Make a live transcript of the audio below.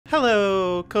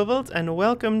Kobolds, and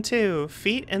welcome to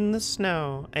Feet in the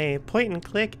Snow, a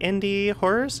point-and-click indie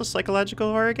horror, so psychological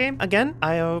horror game. Again,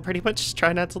 I pretty much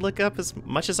try not to look up as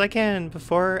much as I can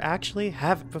before actually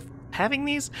having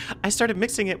these. I started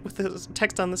mixing it with the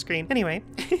text on the screen. Anyway,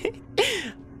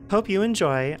 hope you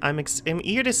enjoy. I'm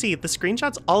eager to see. The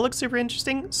screenshots all look super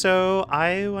interesting, so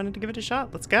I wanted to give it a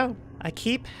shot. Let's go. I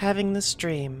keep having this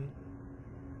dream.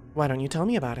 Why don't you tell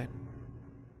me about it?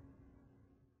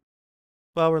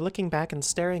 While we're looking back and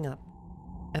staring up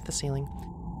at the ceiling,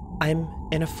 I'm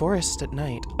in a forest at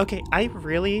night. Okay, I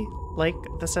really like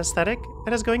this aesthetic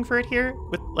that is going for it here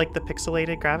with like the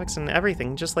pixelated graphics and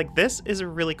everything. Just like this is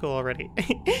really cool already.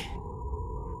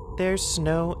 There's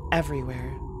snow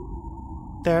everywhere.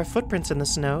 There are footprints in the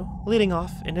snow leading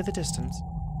off into the distance.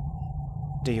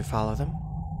 Do you follow them?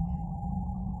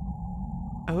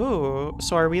 Oh,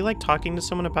 so are we like talking to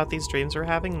someone about these dreams we're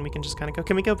having and we can just kind of go,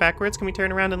 can we go backwards? Can we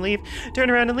turn around and leave? Turn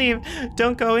around and leave.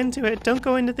 Don't go into it. Don't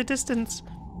go into the distance.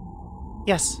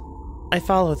 Yes, I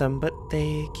follow them, but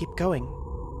they keep going.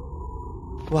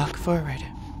 Walk forward.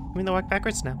 I mean, they walk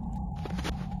backwards now.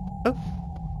 Oh,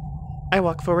 I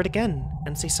walk forward again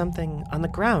and see something on the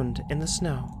ground in the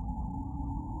snow.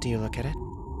 Do you look at it?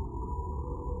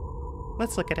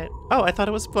 Let's look at it. Oh, I thought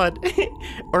it was blood.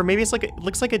 Or maybe it's like, it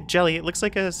looks like a jelly. It looks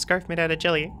like a scarf made out of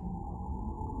jelly.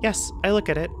 Yes, I look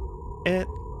at it. It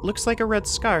looks like a red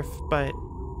scarf, but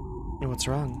what's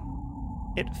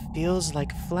wrong? It feels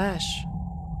like flesh.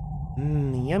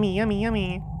 Mmm, yummy, yummy,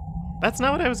 yummy. That's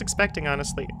not what I was expecting,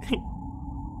 honestly.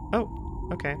 Oh,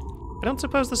 okay. I don't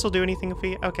suppose this will do anything if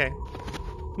we... Okay.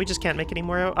 We just can't make any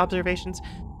more observations.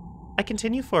 I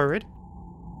continue forward.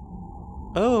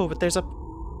 Oh, but there's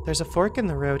a fork in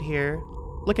the road here.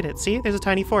 Look at it, see? There's a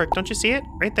tiny fork. Don't you see it?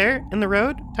 Right there, in the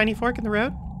road? Tiny fork in the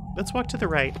road? Let's walk to the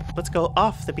right. Let's go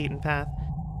off the beaten path.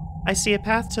 I see a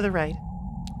path to the right,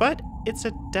 but it's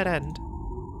a dead end.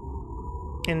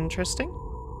 Interesting.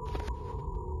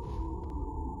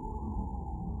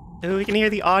 Ooh, we can hear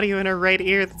the audio in our right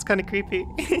ear. That's kind of creepy.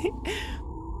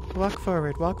 Walk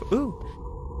forward, walk... Ooh.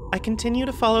 I continue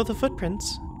to follow the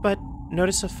footprints, but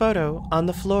notice a photo on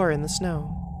the floor in the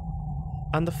snow.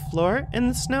 On the floor in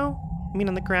the snow? You mean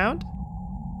on the ground?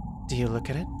 Do you look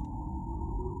at it?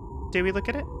 Do we look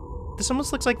at it? This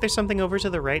almost looks like there's something over to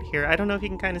the right here. I don't know if you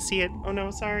can kind of see it. Oh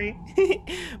no, sorry.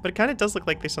 But it kind of does look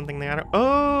like there's something there.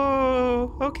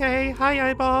 Oh, okay.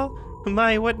 Hi, eyeball.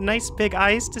 My, what nice big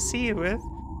eyes to see you with.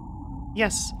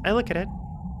 Yes, I look at it.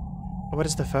 What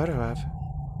is the photo of?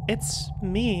 It's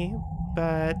me,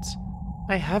 but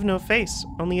I have no face,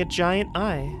 only a giant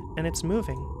eye, and it's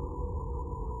moving.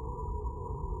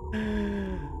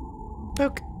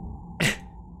 Poke.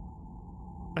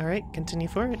 Alright, continue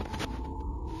forward.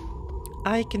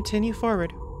 I continue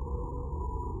forward.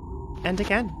 And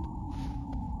again.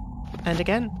 And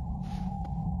again.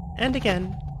 And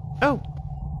again. Oh!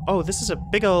 Oh, this is a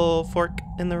big ol' fork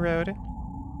in the road.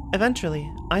 Eventually,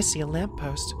 I see a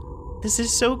lamppost. This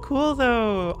is so cool,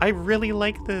 though! I really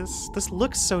like this. This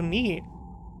looks so neat.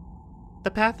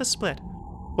 The path is split.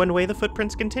 One way the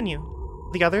footprints continue.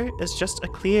 The other is just a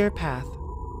clear path.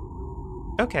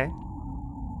 Okay.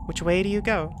 Which way do you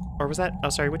go? Or was that... Oh,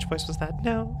 sorry, which voice was that?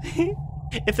 No.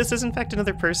 If this is in fact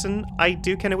another person, I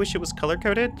do kind of wish it was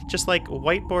color-coded. Just like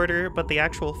white border, but the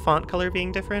actual font color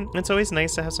being different. It's always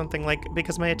nice to have something like...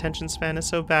 Because my attention span is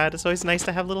so bad, it's always nice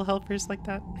to have little helpers like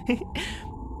that.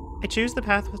 I choose the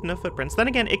path with no footprints. Then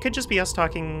again, it could just be us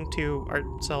talking to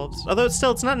ourselves. Although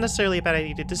it's not necessarily a bad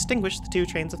idea to distinguish the two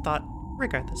trains of thought,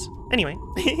 regardless. Anyway.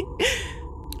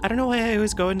 I don't know why I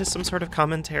always go into some sort of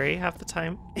commentary half the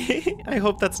time. I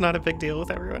hope that's not a big deal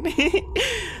with everyone.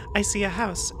 I see a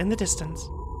house in the distance.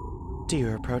 Do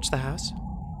you approach the house?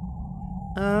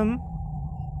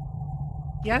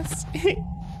 Yes.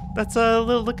 That's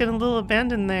looking a little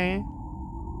abandoned there.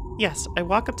 Yes, I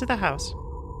walk up to the house.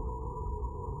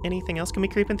 Anything else? Can we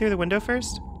creep in through the window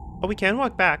first? Oh, we can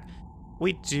walk back.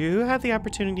 We do have the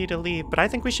opportunity to leave, but I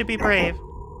think we should be brave.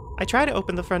 I try to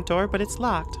open the front door, but it's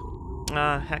locked.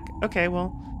 Ah, heck. Okay,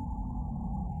 well,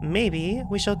 maybe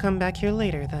we shall come back here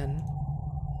later, then.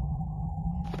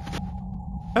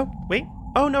 Oh, wait.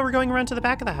 Oh, no, we're going around to the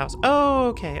back of the house. Oh,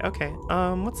 okay, okay.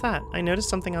 What's that? I noticed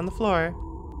something on the floor.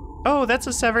 Oh, that's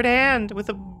a severed hand with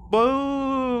a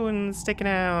bone sticking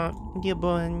out. Yeah,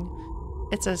 boy.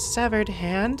 It's a severed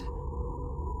hand?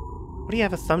 What do you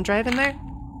have, a thumb drive in there?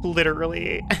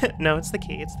 Literally. No, it's the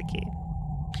key, it's the key.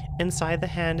 Inside the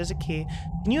hand is a key.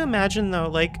 Can you imagine, though,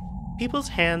 like, people's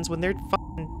hands, when they're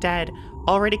fucking dead,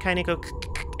 already kind of go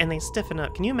and they stiffen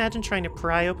up. Can you imagine trying to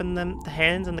pry open the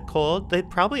hands in the cold? They'd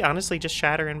probably honestly just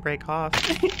shatter and break off.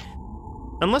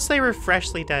 Unless they were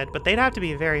freshly dead, but they'd have to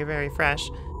be very, very fresh.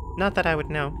 Not that I would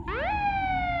know.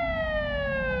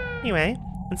 Anyway,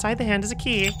 inside the hand is a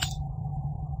key.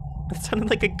 It sounded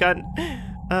like a gun.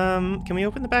 Can we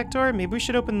open the back door? Maybe we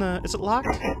should open the... Is it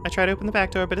locked? I tried to open the back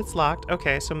door, but it's locked.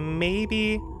 Okay, so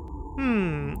maybe...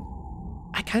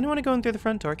 I kind of want to go in through the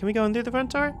front door. Can we go in through the front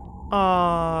door?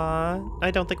 Aww.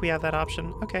 I don't think we have that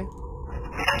option. Okay.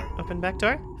 Open back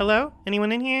door. Hello?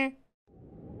 Anyone in here?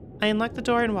 I unlock the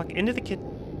door and walk into the kitchen.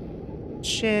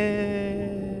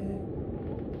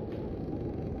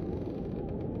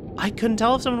 I couldn't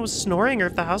tell if someone was snoring or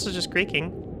if the house was just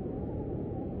creaking.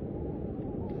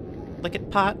 Look at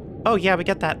pot. Oh yeah, we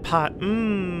got that pot.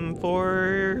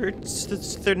 For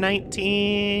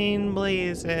 19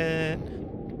 blaze it.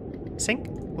 Sink.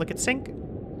 Look at sink.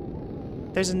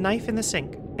 There's a knife in the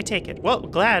sink. I take it. Well,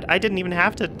 glad. I didn't even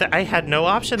have to. I had no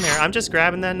option there. I'm just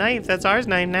grabbing that knife. That's ours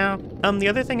knife now. The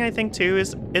other thing I think too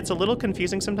is it's a little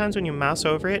confusing sometimes when you mouse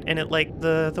over it and it like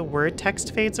the word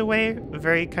text fades away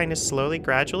very kind of slowly,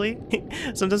 gradually.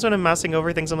 Sometimes when I'm mousing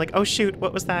over things, I'm like, oh shoot,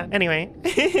 what was that? Anyway,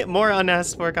 more on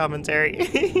us for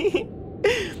commentary.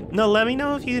 No, let me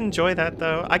know if you enjoy that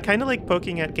though. I kind of like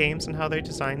poking at games and how they're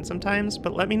designed sometimes,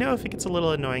 but let me know if it gets a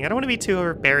little annoying. I don't want to be too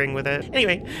overbearing with it.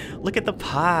 Anyway, look at the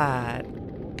pot.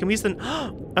 Can we use the...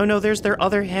 Oh no, there's their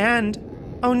other hand.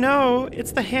 Oh no,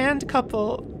 it's the hand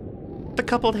couple. The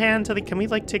coupled hand to the... Can we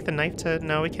like take the knife to...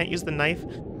 No, we can't use the knife.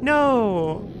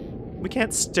 No! We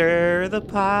can't stir the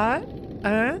pot.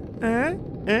 I'm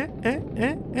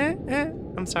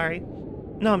sorry.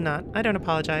 No, I'm not. I don't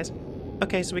apologize.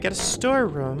 Okay, so we got a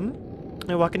storeroom.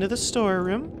 I walk into the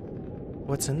storeroom.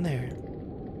 What's in there?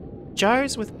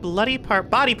 Jars with body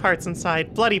parts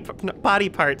inside. Body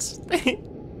parts.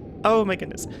 Oh my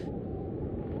goodness.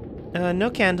 No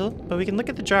candle, but we can look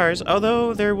at the jars.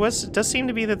 Although does seem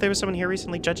to be that there was someone here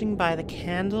recently, judging by the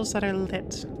candles that are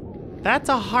lit. That's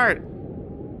a heart.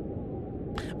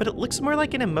 But it looks more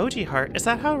like an emoji heart. Is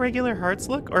that how regular hearts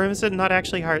look? Or is it not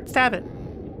actually heart? Stab it.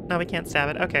 No, we can't stab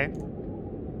it. Okay.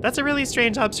 That's a really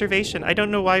strange observation. I don't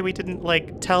know why we didn't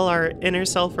like tell our inner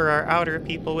self or our outer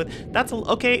people with that's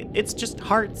okay, it's just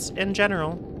hearts in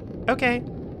general. Okay.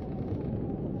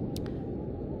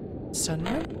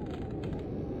 Sunroom?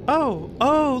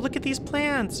 Oh, look at these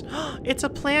plants. It's a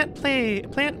plant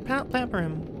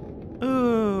room.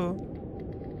 Ooh.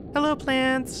 Hello,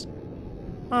 plants.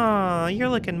 Aw, you're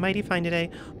looking mighty fine today.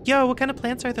 Yo, what kind of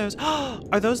plants are those?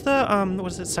 Are those the,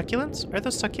 what is it, succulents? Are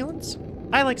those succulents?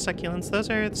 I like succulents. The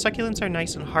succulents are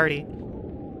nice and hardy.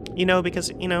 You know,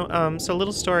 because, you know, so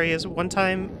little story is one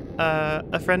time,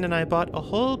 a friend and I bought a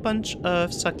whole bunch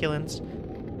of succulents,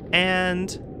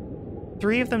 and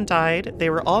 3 of them died. They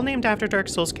were all named after Dark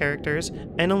Souls characters,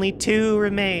 and only 2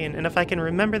 remain. And if I can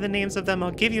remember the names of them,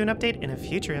 I'll give you an update in a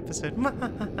future episode.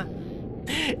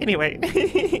 Anyway,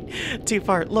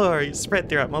 2-part lore spread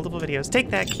throughout multiple videos. Take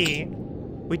that key.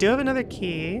 We do have another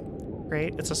key.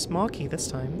 Great, it's a small key this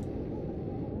time.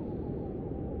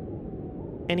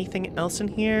 Anything else in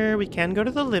here? We can go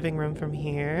to the living room from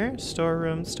here.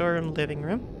 Storeroom, living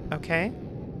room. Okay.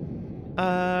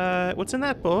 What's in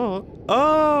that bowl?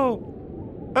 Oh!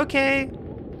 Okay.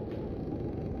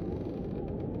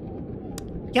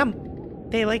 Yum.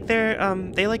 They like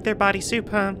their body soup,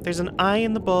 huh? There's an eye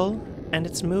in the bowl, and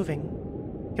it's moving.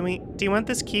 Do you want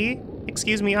this key?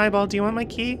 Excuse me, eyeball, do you want my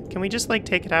key? Can we just, like,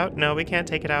 take it out? No, we can't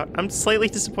take it out. I'm slightly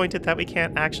disappointed that we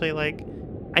can't actually, like...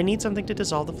 I need something to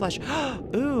dissolve the flesh.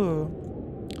 Ooh.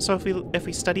 So if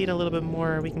we study it a little bit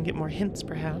more, we can get more hints,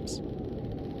 perhaps.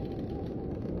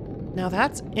 Now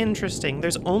that's interesting.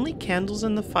 There's only candles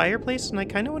in the fireplace, and I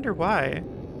kind of wonder why.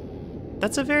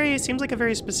 That's seems like a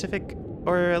very specific,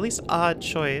 or at least odd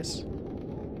choice.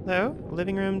 Hello?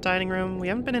 Living room, dining room. We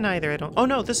haven't been in either, I don't... Oh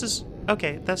no, this is...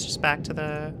 Okay, that's just back to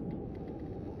the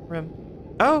room.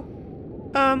 Oh!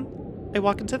 I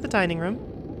walk into the dining room.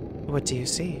 What do you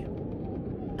see?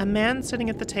 A man sitting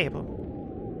at the table.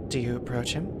 Do you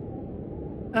approach him?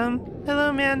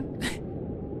 Hello, man.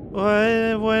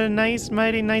 What a nice,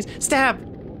 mighty nice... Stab!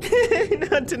 No,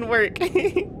 it didn't work.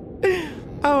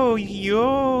 Oh, you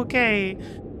okay?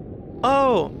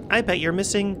 Oh, I bet you're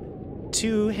missing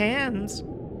 2 hands.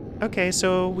 Okay,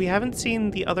 so we haven't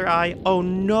seen the other eye. Oh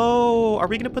no! Are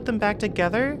we gonna put them back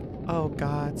together? Oh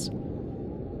gods.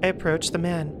 I approach the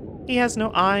man. He has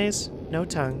no eyes, no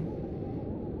tongue.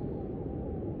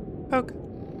 Poke,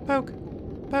 poke,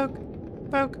 poke,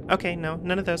 poke. Okay, no,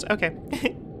 none of those. Okay.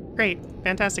 Great.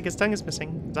 Fantastic. His tongue is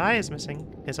missing. His eye is missing.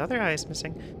 His other eye is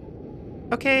missing.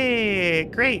 Okay,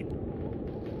 great.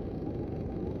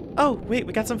 Oh, wait,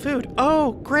 we got some food.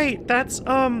 Oh, great. That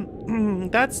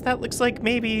looks like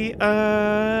maybe,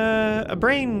 a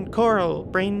brain coral.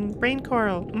 Brain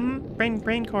coral.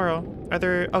 Brain coral. Are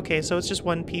there, okay, so it's just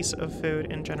one piece of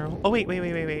food in general. Oh, wait.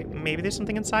 Maybe there's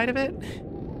something inside of it?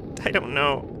 I don't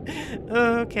know.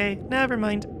 Okay, never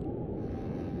mind.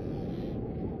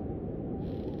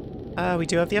 We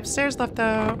do have the upstairs left,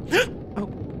 though. Oh,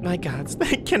 my God.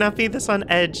 I cannot be this on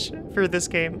edge for this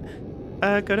game.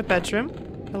 Go to bedroom.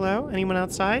 Hello? Anyone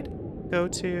outside? Go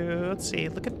to, let's see,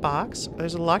 look at box.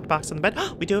 There's a locked box on the bed.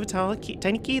 We do have a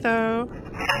tiny key, though.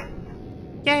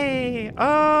 Yay!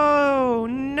 Oh,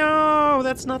 no!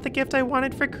 That's not the gift I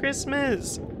wanted for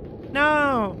Christmas.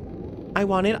 No! I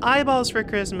wanted eyeballs for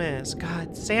Christmas.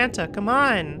 God, Santa, come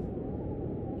on.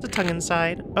 There's a tongue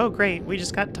inside. Oh, great. We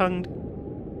just got tongued.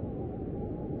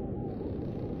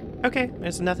 Okay,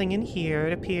 there's nothing in here,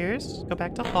 it appears. Go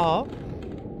back to hall.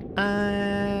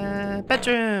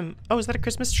 Bedroom. Oh, is that a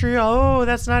Christmas tree? Oh,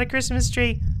 that's not a Christmas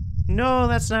tree. No,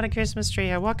 that's not a Christmas tree.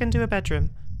 I walk into a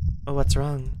bedroom. Oh, what's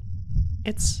wrong?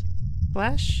 It's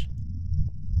Flesh?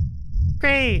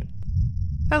 Great.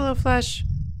 Hello, Flesh.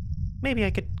 Maybe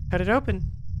I could cut it open.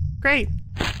 Great.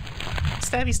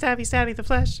 Stabby, stabby, stabby, the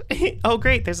flesh. Oh,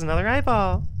 great. There's another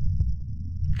eyeball.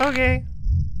 Okay.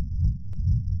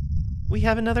 We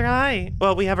have another eye.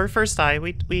 Well, we have our first eye.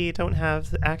 We don't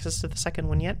have access to the second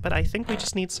one yet, but I think we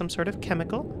just need some sort of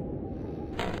chemical.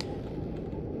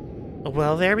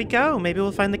 Well, there we go. Maybe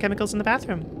we'll find the chemicals in the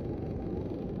bathroom.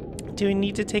 Do we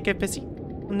need to take a pissy?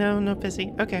 No, no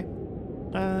pissy. Okay.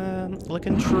 Look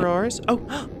in drawers.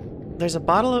 Oh, there's a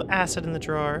bottle of acid in the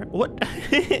drawer. What?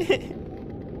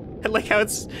 I like how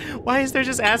it's... Why is there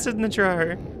just acid in the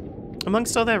drawer?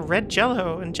 Amongst all that red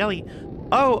jello and jelly.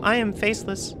 Oh, I am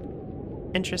faceless.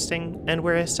 Interesting. And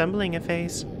we're assembling a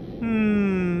face.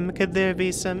 Could there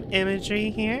be some imagery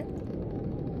here?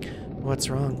 What's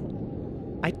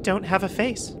wrong? I don't have a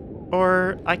face.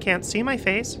 Or I can't see my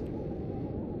face.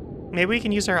 Maybe we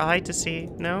can use our eye to see.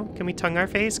 No? Can we tongue our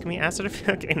face? Can we acid our face?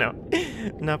 Okay, no.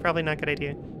 No, probably not a good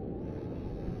idea.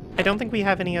 I don't think we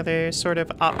have any other sort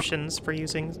of options for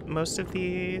using most of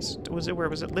these. Where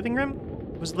was it? Living room?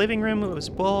 It was living room. It was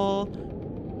bowl.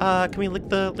 Can we lick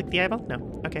the eyeball?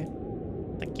 No. Okay.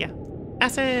 Yeah.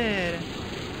 Acid!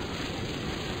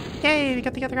 Yay, we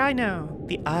got the other eye now.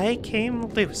 The eye came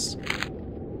loose.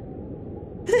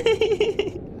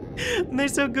 They're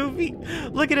so goofy.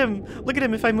 Look at him. Look at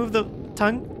him if I move the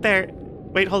tongue. There.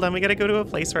 Wait, hold on. We gotta go to a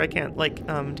place where I can't, like,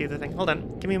 do the thing. Hold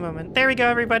on. Give me a moment. There we go,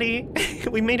 everybody.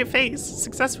 We made a face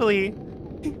successfully.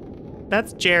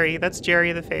 That's Jerry. That's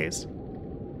Jerry the face.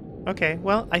 Okay,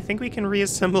 well, I think we can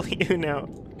reassemble you now.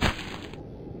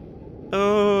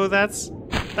 Oh, that's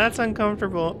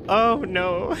uncomfortable. Oh,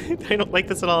 no. I don't like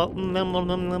this at all.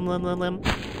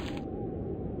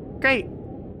 Great.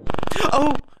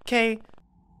 Oh, okay.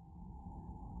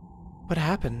 What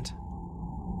happened?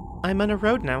 I'm on a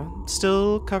road now,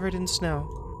 still covered in snow.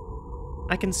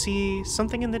 I can see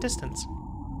something in the distance.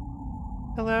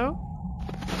 Hello?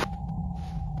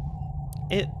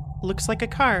 It looks like a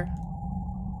car.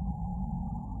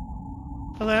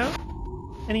 Hello?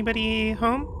 Anybody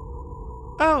home?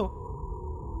 Oh!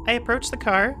 I approach the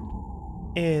car.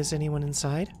 Is anyone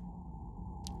inside?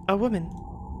 A woman.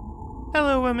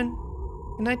 Hello, woman.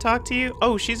 Can I talk to you?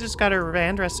 Oh, she's just got her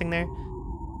hand resting there.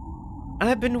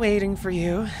 I've been waiting for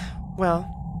you.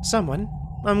 Well, someone.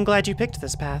 I'm glad you picked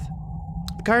this path.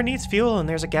 The car needs fuel and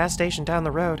there's a gas station down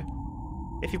the road.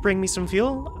 If you bring me some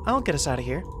fuel, I'll get us out of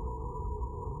here.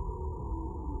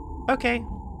 Okay.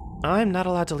 I'm not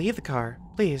allowed to leave the car.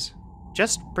 Please,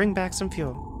 just bring back some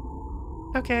fuel.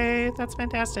 Okay, that's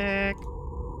fantastic.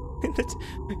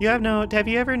 You have no... Have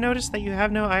you ever noticed that you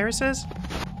have no irises?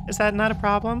 Is that not a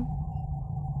problem?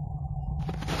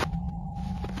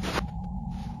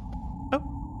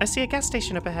 I see a gas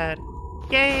station up ahead.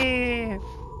 Yay!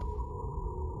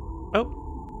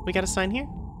 Oh, we got a sign here.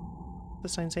 The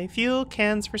sign say, fuel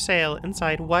cans for sale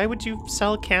inside. Why would you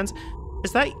sell cans?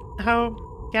 Is that how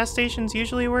gas stations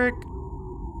usually work?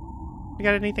 We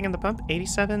got anything in the pump?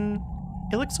 87.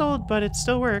 It looks old, but it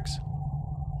still works.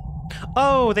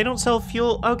 Oh, they don't sell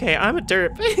fuel. Okay, I'm a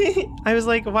derp. I was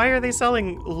like, why are they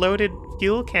selling loaded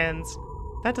fuel cans?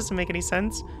 That doesn't make any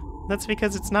sense. That's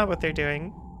because it's not what they're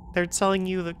doing. They're selling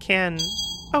you the can.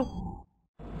 Oh!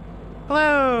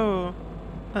 Hello!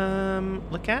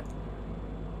 Look at.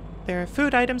 There are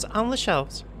food items on the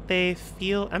shelves. They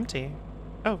feel empty.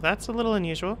 Oh, that's a little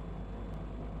unusual.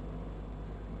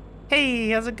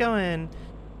 Hey, how's it going?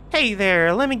 Hey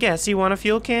there, let me guess, you want a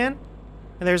fuel can?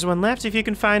 There's one left. If you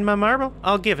can find my marble,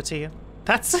 I'll give it to you.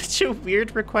 That's such a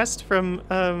weird request from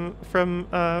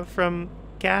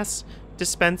gas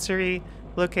dispensary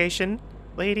location.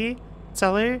 Lady,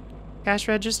 seller, cash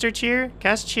register cheer,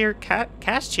 cash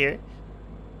cheer.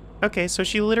 Okay, so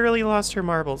she literally lost her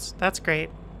marbles. That's great.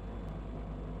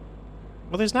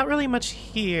 Well, there's not really much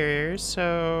here,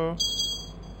 so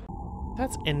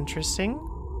that's interesting.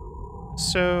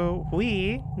 So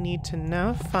we need to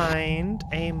now find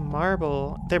a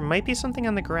marble. There might be something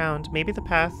on the ground. Maybe the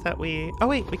path that we... Oh,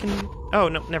 wait, we can... Oh,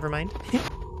 no, never mind.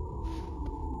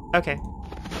 Okay.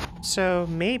 So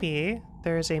maybe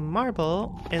there's a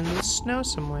marble in the snow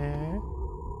somewhere.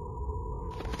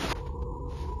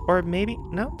 Or maybe...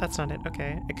 No, that's not it.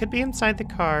 Okay. It could be inside the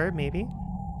car, maybe.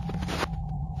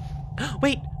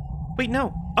 Wait! Wait,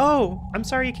 no! Oh! I'm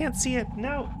sorry, you can't see it.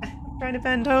 No! I'm trying to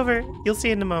bend over. You'll see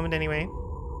it in a moment anyway.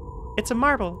 It's a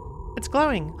marble. It's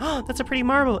glowing. Oh, that's a pretty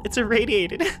marble. It's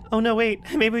irradiated. Oh no, wait.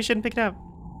 Maybe we shouldn't pick it up.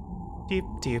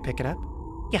 Do you pick it up?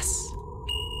 Yes.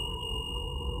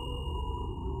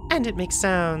 And it makes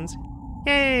sounds.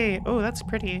 Yay! Oh, that's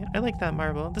pretty. I like that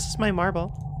marble. This is my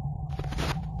marble.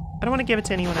 I don't want to give it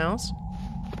to anyone else.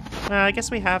 I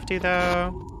guess we have to,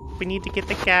 though. We need to get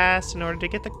the gas in order to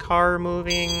get the car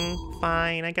moving.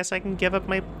 Fine, I guess I can give up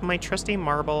my trusty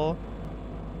marble.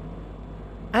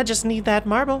 I just need that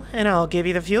marble, and I'll give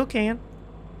you the fuel can.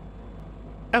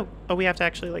 Oh, we have to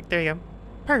actually, like, there you go.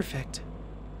 Perfect.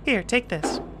 Here, take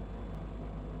this.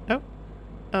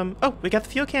 Oh, we got the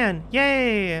fuel can.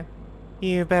 Yay!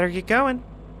 You better get going.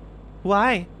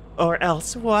 Why? Or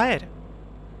else what?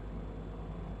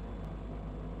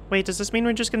 Wait, does this mean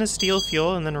we're just gonna steal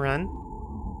fuel and then run?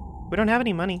 We don't have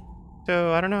any money,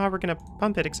 so I don't know how we're gonna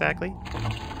pump it exactly.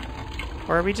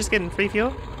 Or are we just getting free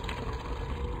fuel?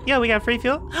 Yeah, we got free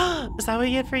fuel. Is that what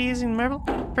you get for using the marble?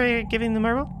 For giving the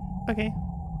marble? Okay.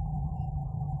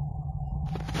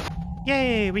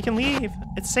 Yay, we can leave.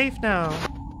 It's safe now.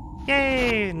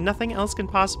 Yay, nothing else can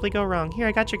possibly go wrong. Here,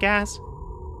 I got your gas.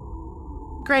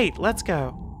 Great, let's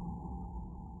go.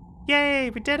 Yay,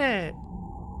 we did it.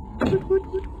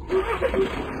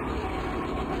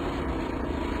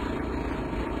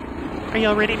 Are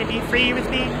y'all ready to be free with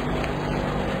me?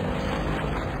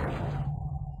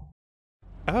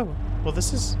 Oh, well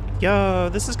this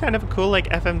is kind of a cool, like,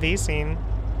 FMV scene.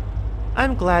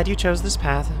 I'm glad you chose this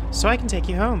path, so I can take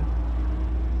you home.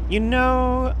 You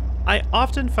know, I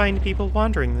often find people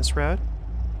wandering this road.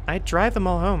 I drive them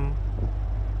all home.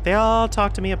 They all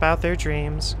talk to me about their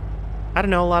dreams. I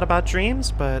don't know a lot about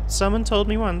dreams, but someone told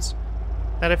me once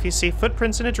that if you see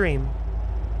footprints in a dream,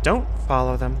 don't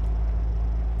follow them.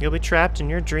 You'll be trapped in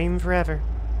your dream forever.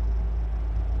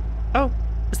 Oh,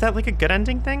 is that like a good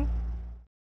ending thing?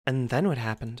 And then what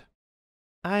happened?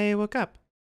 I woke up.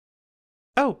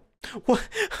 Oh, what?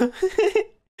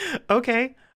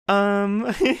 Okay.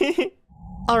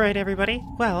 Alright, everybody.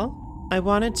 Well, I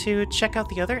wanted to check out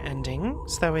the other ending,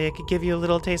 so that way I could give you a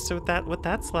little taste of what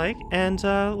that's like, and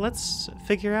let's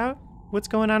figure out what's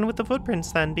going on with the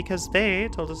footprints then, because they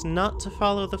told us not to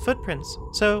follow the footprints.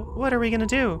 So, what are we gonna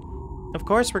do? Of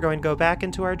course we're going to go back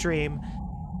into our dream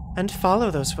and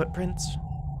follow those footprints.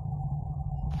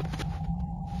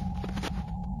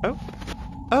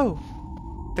 Oh,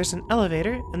 there's an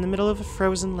elevator in the middle of a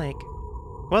frozen lake.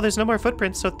 Well, there's no more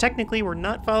footprints, so technically we're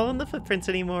not following the footprints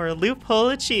anymore. Loophole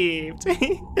achieved.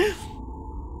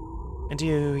 And do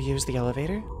you use the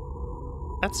elevator?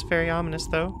 That's very ominous,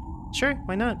 though. Sure,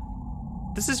 why not?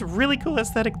 This is really cool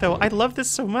aesthetic, though. I love this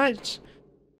so much.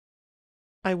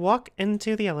 I walk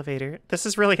into the elevator. This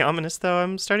is really ominous, though.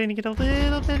 I'm starting to get a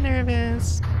little bit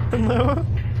nervous. Hello?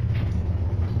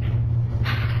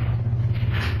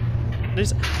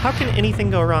 How can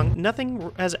anything go wrong?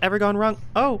 Nothing has ever gone wrong.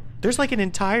 Oh, there's like an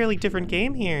entirely different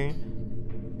game here.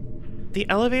 The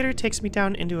elevator takes me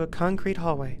down into a concrete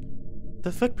hallway.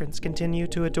 The footprints continue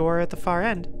to a door at the far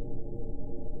end.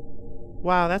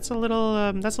 Wow, that's a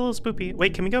little spoopy.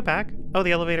 Wait, can we go back? Oh,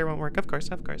 the elevator won't work. Of course,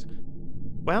 of course.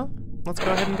 Well, let's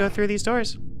go ahead and go through these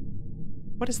doors.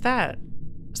 What is that?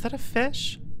 Is that a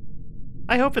fish?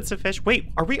 I hope it's a fish. Wait,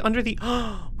 are we under the...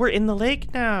 Oh, we're in the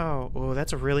lake now. Oh,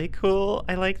 that's really cool.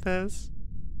 I like this.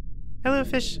 Hello,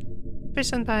 fish.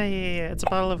 Fish senpai. It's a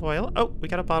bottle of oil. Oh, we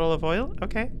got a bottle of oil.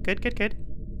 Okay, good, good, good.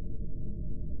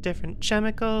 Different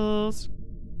chemicals.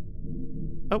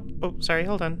 Oh, sorry,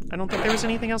 hold on. I don't think there was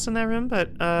anything else in that room,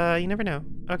 but you never know.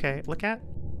 Okay, look at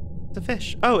the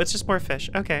fish. Oh, it's just more fish.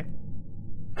 Okay.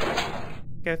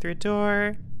 Go through a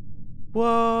door.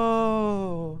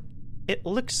 Whoa. It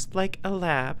looks like a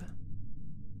lab.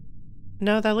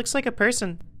 No, that looks like a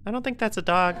person. I don't think that's a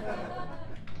dog.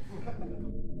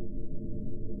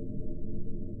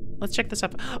 Let's check this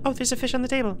up. Oh, there's a fish on the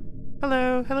table.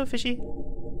 Hello, hello, fishy.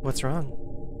 What's wrong?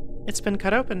 It's been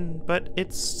cut open, but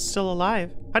it's still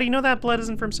alive. How do you know that blood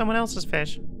isn't from someone else's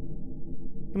fish?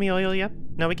 Can we oil you up?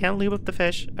 No, we can't lube up the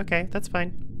fish. Okay, that's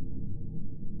fine.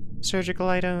 Surgical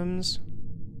items.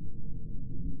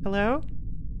 Hello?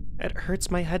 It hurts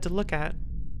my head to look at.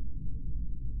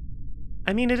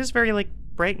 I mean, it is very, like,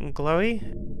 bright and glowy,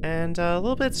 and a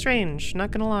little bit strange,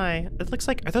 not gonna lie. It looks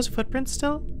like... Are those footprints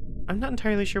still? I'm not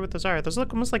entirely sure what those are. Those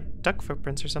look almost like duck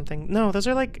footprints or something. No, those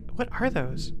are like... What are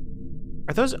those?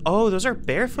 Are those... Oh, those are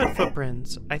barefoot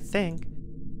footprints, I think.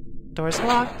 Door's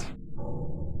locked.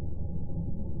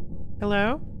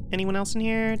 Hello? Anyone else in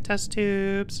here? Test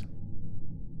tubes.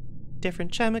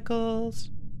 Different chemicals.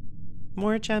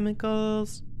 More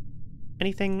chemicals.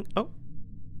 Anything... Oh.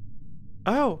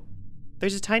 Oh!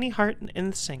 There's a tiny heart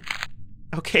in the sink.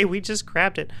 Okay, we just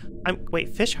grabbed it. Wait,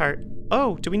 fish heart.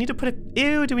 Oh, do we need to put it...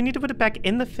 Ew, do we need to put it back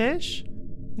in the fish?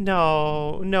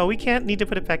 No, no, we can't need to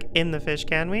put it back in the fish,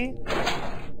 can we?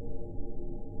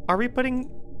 Are we putting...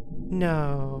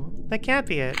 No, that can't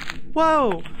be it.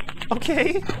 Whoa!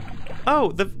 Okay.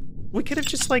 Oh, we could have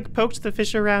just, like, poked the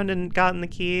fish around and gotten the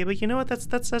key, but you know what?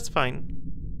 That's fine.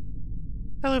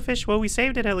 Hello, fish. Well, we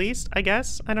saved it at least, I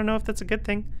guess. I don't know if that's a good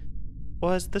thing.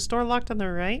 Was this door locked on the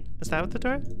right? Is that what the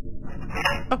door?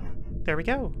 Oh, there we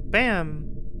go.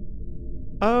 Bam!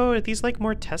 Oh, are these, like,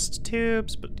 more test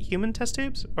tubes? But human test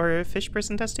tubes? Or fish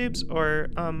person test tubes? Or,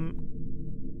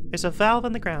 there's a valve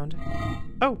on the ground.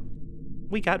 Oh,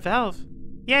 we got valve.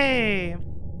 Yay!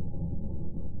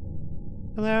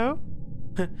 Hello?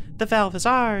 The valve is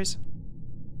ours.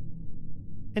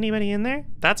 Anybody in there?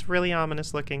 That's really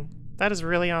ominous looking. That is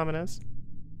really ominous.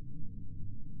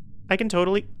 I can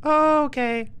totally... Oh,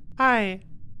 okay. Hi.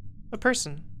 A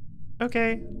person.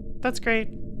 Okay. That's great.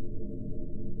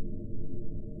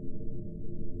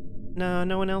 No,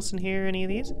 no one else in here, any of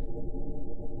these?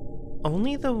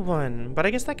 Only the one. But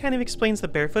I guess that kind of explains the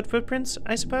barefoot footprints,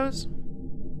 I suppose.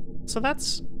 So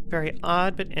that's very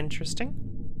odd, but interesting.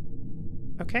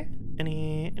 Okay.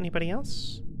 Anybody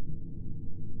else?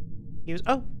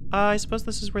 I suppose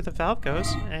this is where the valve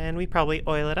goes, and we probably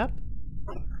oil it up.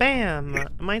 Bam!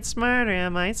 Am I smart or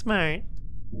am I smart?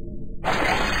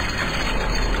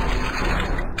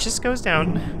 Just goes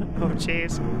down. Oh,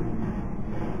 jeez.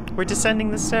 We're descending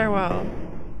the stairwell.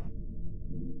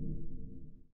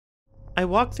 I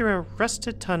walk through a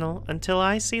rusted tunnel until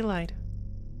I see light.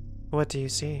 What do you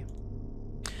see?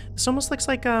 This almost looks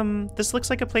like, this looks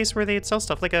like a place where they'd sell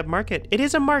stuff, like a market. It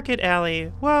is a market alley!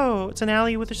 Whoa! It's an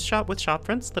alley with a shop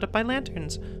fronts lit up by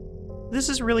lanterns. This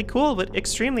is really cool, but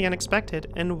extremely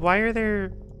unexpected. And why are there...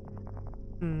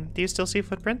 do you still see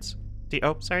footprints?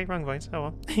 Oh, sorry, wrong voice. Oh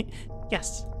well.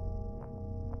 Yes.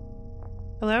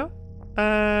 Hello?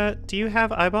 Do you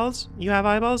have eyeballs? You have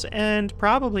eyeballs and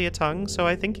probably a tongue, so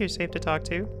I think you're safe to talk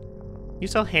to. You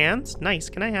sell hands? Nice,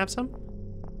 can I have some?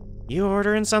 You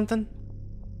ordering something?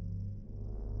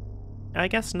 I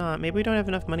guess not. Maybe we don't have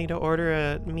enough money to order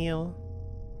a meal.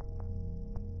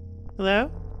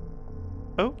 Hello?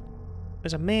 Oh,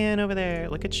 there's a man over there.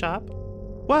 Look at shop.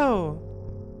 Whoa!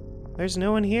 There's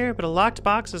no one here, but a locked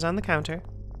box is on the counter.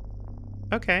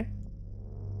 Okay.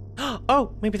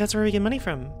 Oh, maybe that's where we get money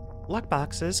from.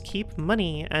 Lockboxes keep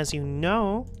money, as you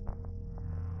know.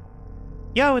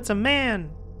 Yo, it's a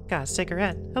man! Got a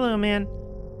cigarette. Hello, man.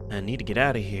 I need to get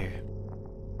out of here.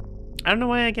 I don't know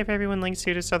why I give everyone like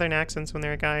pseudo southern accents when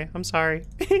they're a guy. I'm sorry.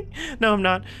 No, I'm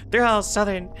not. They're all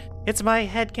southern. It's my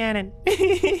headcanon.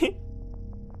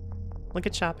 Look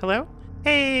at shop. Hello?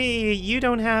 Hey, you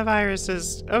don't have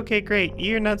irises. Okay, great.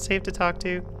 You're not safe to talk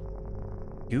to.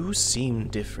 You seem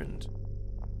different.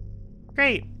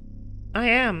 Great. I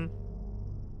am.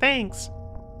 Thanks.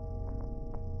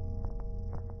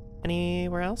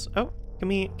 Anywhere else? Oh, can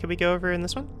we go over in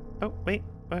this one? Oh, wait.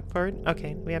 Walk forward?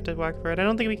 Okay, we have to walk forward. I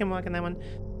don't think we can walk in that one.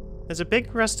 There's a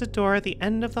big rusted door at the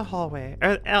end of the hallway.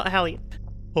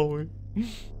 Hallway.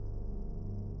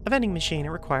 A vending machine. It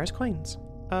requires coins.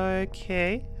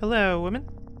 Okay. Hello, woman.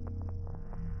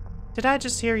 Did I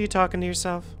just hear you talking to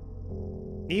yourself?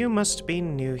 You must be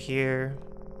new here.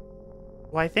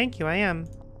 Why, thank you, I am.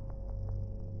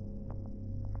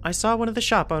 I saw one of the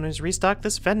shop owners restock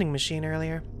this vending machine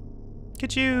earlier.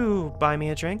 Could you buy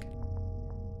me a drink?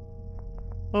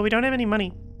 Well, we don't have any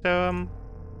money, so,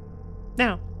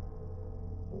 now.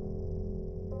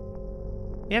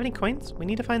 You have any coins? We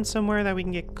need to find somewhere that we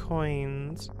can get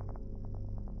coins.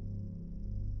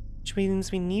 Which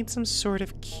means we need some sort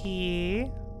of key.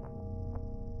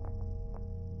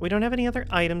 We don't have any other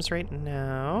items right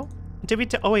now. Did we?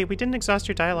 Oh wait, we didn't exhaust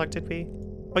your dialogue, did we?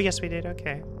 Oh yes, we did.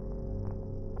 Okay.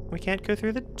 We can't go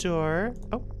through the door.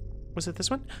 Oh, was it this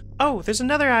one? Oh, there's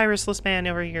another irisless man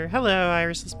over here. Hello,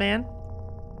 irisless man.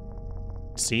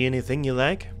 See anything you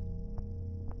like?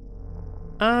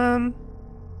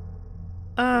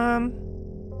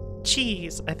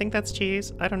 Cheese. I think that's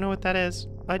cheese. I don't know what that is.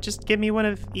 Just give me one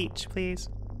of each, please.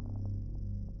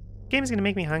 Game's gonna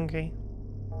make me hungry.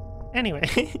 Anyway.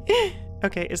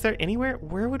 Okay, is there anywhere?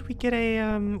 Where would we get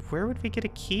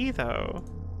a key though?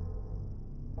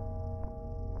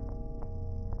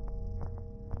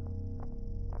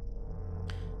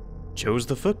 Chose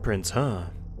the footprints, huh?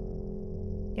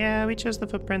 Yeah, we chose the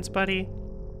footprints, buddy.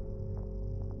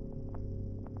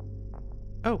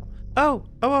 Oh,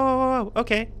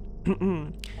 okay.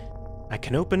 I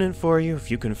can open it for you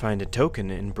if you can find a token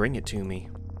and bring it to me.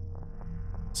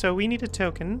 So we need a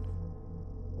token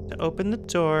to open the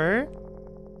door,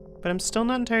 but I'm still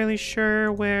not entirely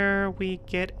sure where we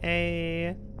get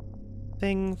a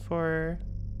thing for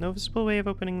no visible way of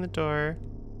opening the door.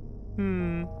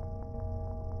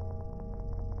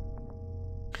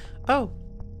 Oh!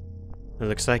 It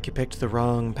looks like you picked the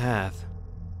wrong path.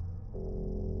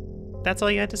 That's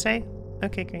all you had to say?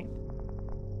 Okay, great.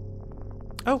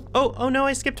 Oh no,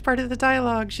 I skipped part of the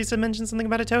dialogue. She mentioned something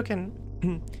about a token.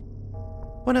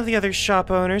 One of the other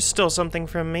shop owners stole something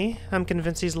from me. I'm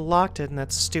convinced he's locked it in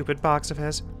that stupid box of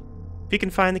his. If you can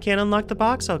find the key and unlock the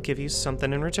box, I'll give you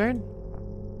something in return.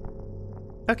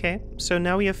 Okay, so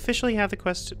now we officially have the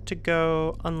quest to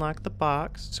go unlock the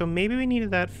box. So maybe we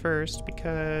needed that first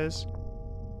because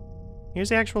here's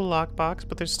the actual lockbox,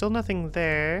 but there's still nothing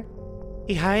there.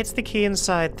 He hides the key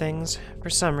inside things for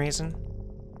some reason.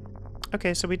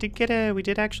 Okay, so we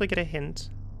did actually get a hint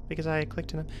because I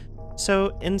clicked in it.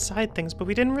 So inside things, but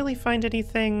we didn't really find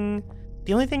anything.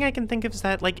 The only thing I can think of is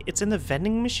that like it's in the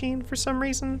vending machine for some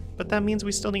reason, but that means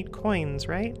we still need coins,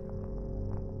 right?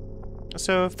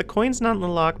 So if the coin's not in the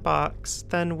lockbox,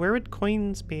 then where would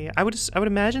coins be? I would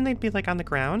imagine they'd be like on the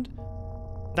ground.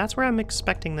 That's where I'm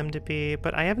expecting them to be,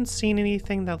 but I haven't seen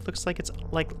anything that looks like it's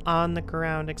like on the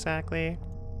ground exactly.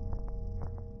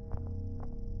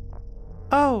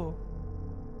 Oh!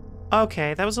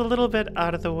 Okay, that was a little bit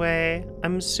out of the way.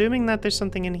 I'm assuming that there's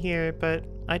something in here, but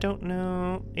I don't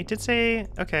know. It did say,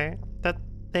 okay, that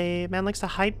man likes to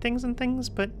hide things and things,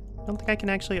 but I don't think I can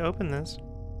actually open this.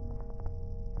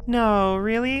 No,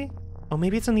 really? Oh,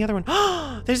 maybe it's in the other one.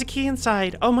 Oh, there's a key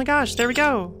inside. Oh my gosh, there we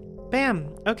go.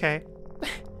 Bam. Okay.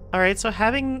 All right, so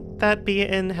having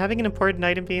an important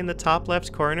item be in the top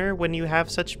left corner when you have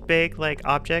such big like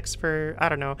objects for, I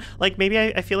don't know, like maybe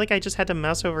I feel like I just had to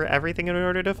mouse over everything in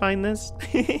order to find this.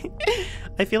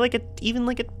 I feel like even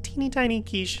like a teeny tiny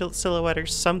key silhouette or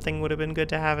something would have been good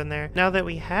to have in there. Now that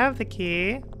we have the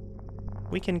key,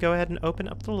 we can go ahead and open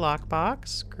up the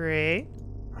lockbox. Great.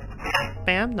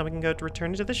 Bam, now we can go to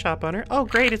return it to the shop owner. Oh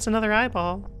great, it's another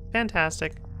eyeball.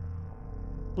 Fantastic.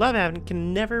 Love having,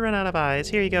 can never run out of eyes.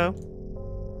 Here you go.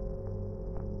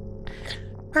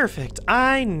 Perfect.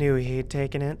 I knew he'd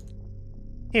taken it.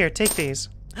 Here, take these.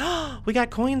 We got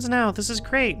coins now. This is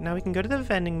great. Now we can go to the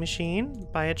vending machine,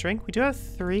 buy a drink. We do have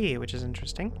 3, which is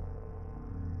interesting.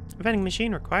 The vending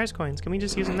machine requires coins. Can we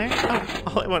just use them there? Oh,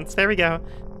 all at once. There we go.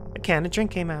 A can of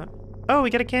drink came out. Oh, we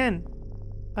got a can.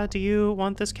 Do you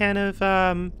want this can of,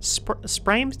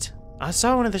 Sprite? I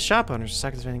saw one of the shop owners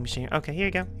stuck at the vending machine. Okay, here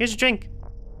you go. Here's your drink.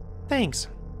 Thanks.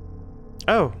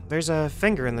 Oh, there's a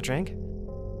finger in the drink.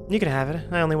 You can have it.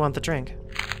 I only want the drink.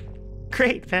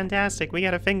 Great, fantastic. We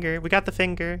got a finger. We got the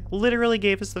finger. Literally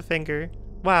gave us the finger.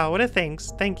 Wow, what a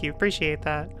thanks. Thank you. Appreciate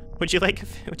that. Would you like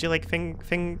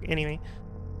anyway?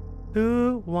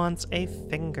 Who wants a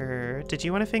finger? Did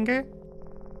you want a finger?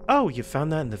 Oh, you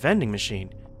found that in the vending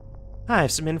machine. I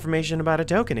have some information about a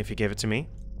token if you give it to me.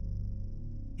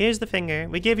 Here's the finger.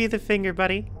 We give you the finger,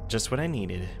 buddy. Just what I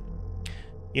needed.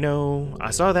 You know,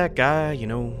 I saw that guy, you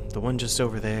know, the one just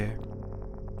over there.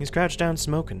 He's crouched down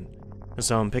smoking. I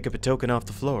saw him pick up a token off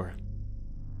the floor.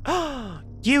 Oh,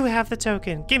 you have the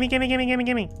token. Gimme.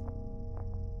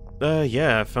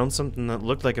 Yeah, I found something that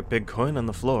looked like a big coin on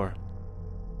the floor.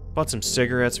 Bought some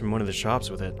cigarettes from one of the shops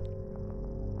with it.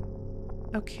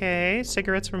 Okay,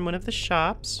 cigarettes from one of the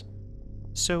shops.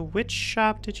 So which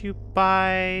shop did you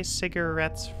buy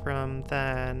cigarettes from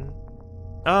then?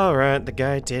 Alright, the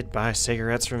guy did buy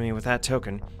cigarettes from me with that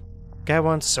token. Guy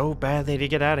wants so badly to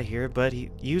get out of here, but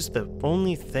he used the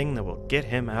only thing that will get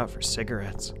him out for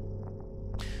cigarettes.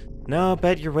 Now I'll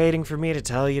bet you're waiting for me to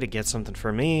tell you to get something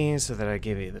for me so that I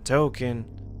give you the token.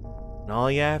 And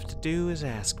all you have to do is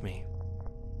ask me.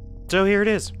 So here it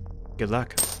is. Good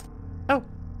luck. Oh.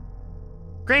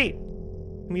 Great.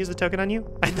 Can we use the token on you?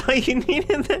 I thought you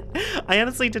needed that. I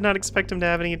honestly did not expect him to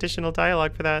have any additional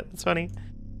dialogue for that. That's funny.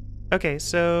 Okay,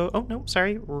 so... Oh, no,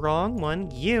 sorry. Wrong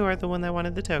one. You are the one that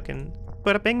wanted the token.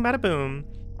 Bada bing, bada boom.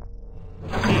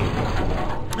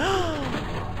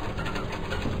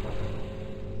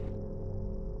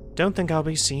 Don't think I'll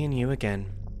be seeing you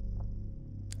again.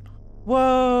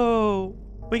 Whoa!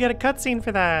 We got a cutscene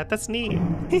for that. That's neat.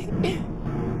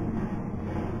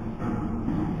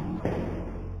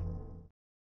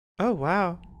 Oh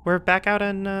wow, we're back out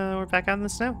in the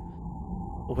snow.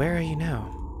 Where are you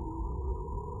now?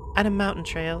 At a mountain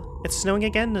trail. It's snowing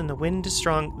again and the wind is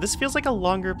strong. This feels like a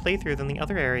longer playthrough than the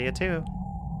other area too.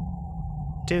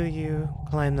 Do you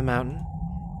climb the mountain?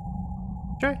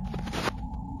 Sure.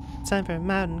 Time for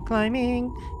mountain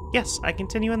climbing. Yes, I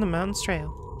continue on the mountain's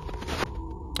trail.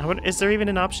 Is there even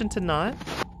an option to not?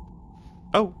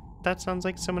 Oh, that sounds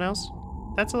like someone else.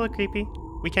 That's a little creepy.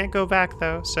 We can't go back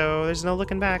though, so there's no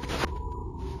looking back.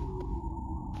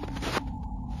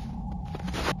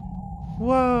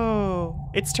 Whoa!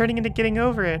 It's turning into getting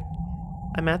over it.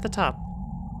 I'm at the top.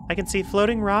 I can see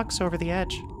floating rocks over the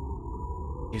edge.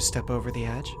 You step over the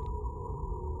edge?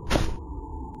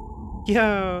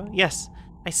 Yo! Yes,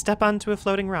 I step onto a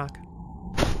floating rock.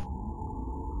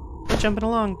 We're jumping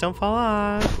along, don't fall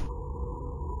off.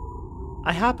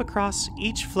 I hop across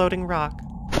each floating rock.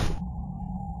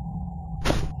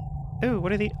 Ooh,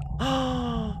 what are the...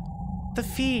 Oh! The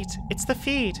feet! It's the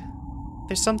feet!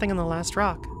 There's something on the last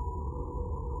rock.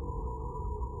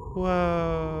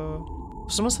 Whoa.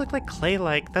 Those almost look like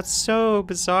clay-like. That's so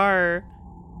bizarre.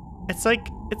 It's like...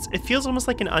 It feels almost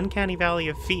like an uncanny valley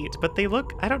of feet, but they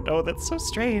look... I don't know, that's so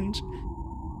strange.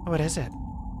 What is it?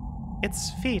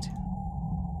 It's feet.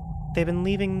 They've been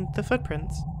leaving the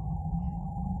footprints.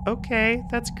 Okay,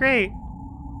 that's great.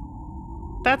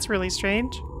 That's really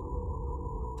strange.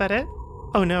 Is that it?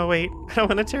 Oh no, wait. I don't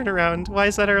want to turn around. Why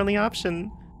is that our only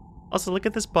option? Also, look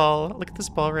at this ball. Look at this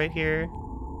ball right here.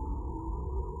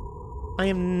 I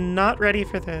am not ready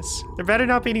for this. There better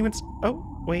not be anyone... Oh,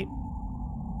 wait.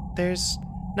 There's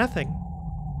nothing.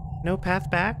 No path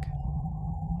back?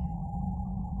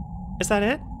 Is that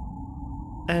it?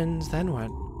 And then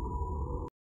what?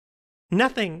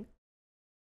 Nothing!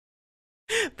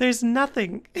 There's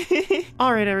nothing.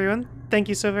 Alright everyone, thank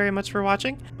you so very much for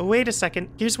watching. Wait a second,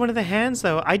 here's one of the hands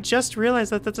though. I just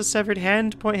realized that that's a severed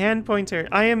hand pointer.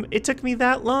 It took me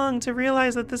that long to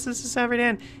realize that this is a severed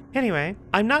hand. Anyway,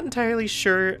 I'm not entirely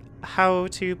sure how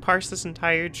to parse this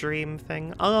entire dream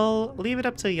thing. I'll leave it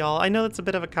up to y'all. I know that's a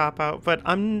bit of a cop-out, but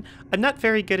I'm not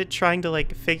very good at trying to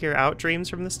like figure out dreams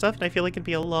from this stuff, and I feel like it'd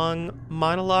be a long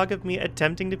monologue of me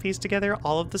attempting to piece together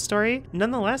all of the story.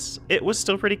 Nonetheless, it was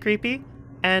still pretty creepy.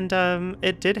 And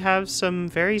it did have some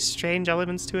very strange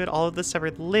elements to it. All of the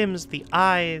severed limbs, the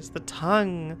eyes, the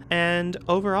tongue. And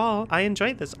overall, I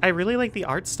enjoyed this. I really like the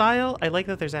art style. I like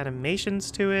that there's animations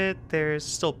to it. There's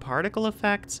still particle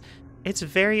effects. It's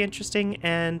very interesting,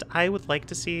 and I would like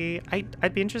to see...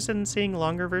 I'd be interested in seeing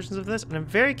longer versions of this. And I'm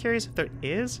very curious if there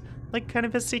is, like, kind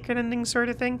of a secret ending sort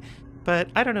of thing. But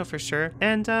I don't know for sure,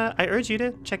 and I urge you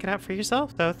to check it out for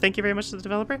yourself. So thank you very much to the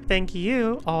developer. Thank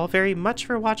you all very much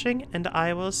for watching, and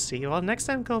I will see you all next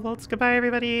time, Kobolds. Goodbye,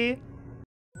 everybody!